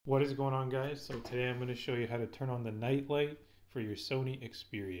What is going on, guys? So today I'm going to show you how to turn on the night light for your Sony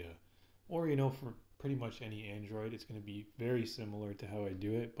Xperia, or for pretty much any Android. It's going to be very similar to how I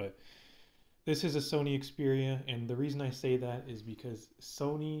do it, but this is a Sony Xperia, and the reason I say that is because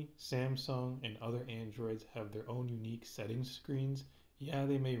Sony, Samsung, and other Androids have their own unique settings screens. Yeah,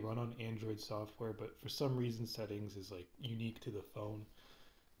 they may run on Android software, but for some reason settings is like unique to the phone.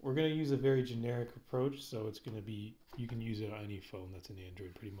 We're going to use a very generic approach, so it's going to be, you can use it on any phone that's an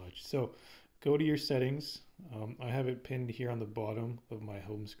Android pretty much. So go to your settings. I have it pinned here on the bottom of my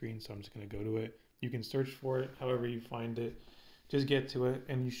home screen, so I'm just going to go to it. You can search for it however you find it. Just get to it,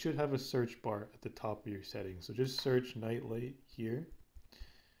 and you should have a search bar at the top of your settings. So just search night light here,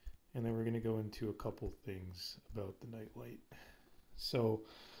 and then we're going to go into a couple things about the night light. So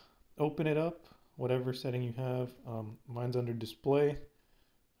open it up, whatever setting you have. Mine's under display.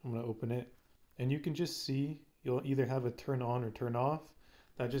 I'm going to open it, and you can just see you'll either have a turn on or turn off.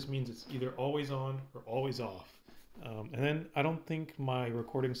 That just means it's either always on or always off. And then I don't think my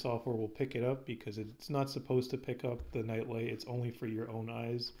recording software will pick it up because it's not supposed to pick up the night light. It's only for your own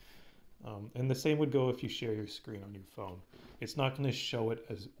eyes. And the same would go if you share your screen on your phone. It's not going to show it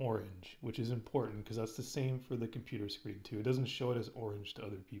as orange, which is important because that's the same for the computer screen too. It doesn't show it as orange to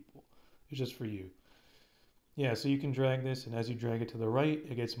other people. It's just for you. Yeah, so you can drag this, and as you drag it to the right,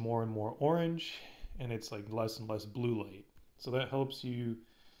 it gets more and more orange, and it's like less and less blue light. So that helps you,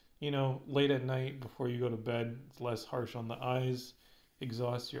 late at night before you go to bed. It's less harsh on the eyes,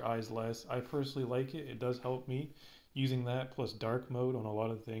 exhausts your eyes less. I personally like it. It does help me using that plus dark mode on a lot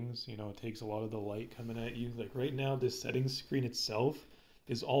of things. It takes a lot of the light coming at you. Like right now, this settings screen itself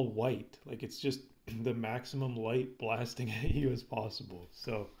is all white. Like it's just the maximum light blasting at you as possible.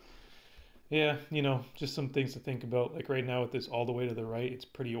 So yeah, just some things to think about. Like right now with this all the way to the right, it's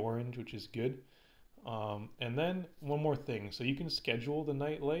pretty orange, which is good. And then one more thing. So you can schedule the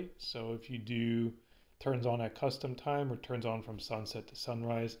night light. So if you do turns on at custom time or turns on from sunset to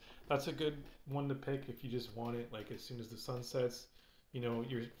sunrise, that's a good one to pick if you just want it. Like as soon as the sun sets,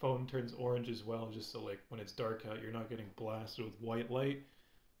 your phone turns orange as well, just so like when it's dark out, you're not getting blasted with white light.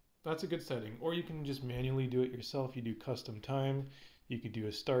 That's a good setting. Or you can just manually do it yourself. You do custom time. You could do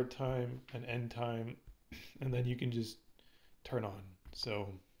a start time, an end time, and then you can just turn on. So,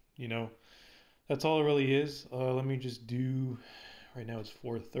 that's all it really is. Let me just do, right now it's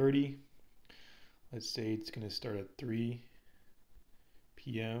 4:30. Let's say it's going to start at 3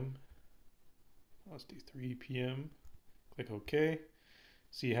 p.m. Let's do 3 p.m. Click OK.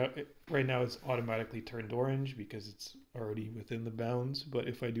 See how right now it's automatically turned orange because it's already within the bounds. But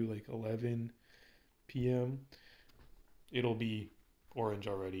if I do like 11 p.m., it'll be orange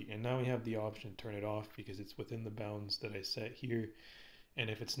already. And now we have the option to turn it off because it's within the bounds that I set here. And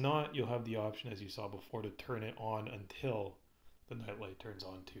if it's not, you'll have the option, as you saw before, to turn it on until the night light turns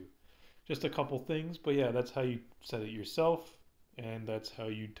on too. Just a couple things, but yeah, that's how you set it yourself, and that's how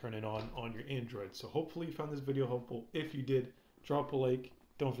you turn it on your Android. So hopefully you found this video helpful. If you did, drop a like.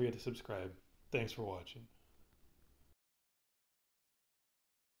 Don't forget to subscribe. Thanks for watching.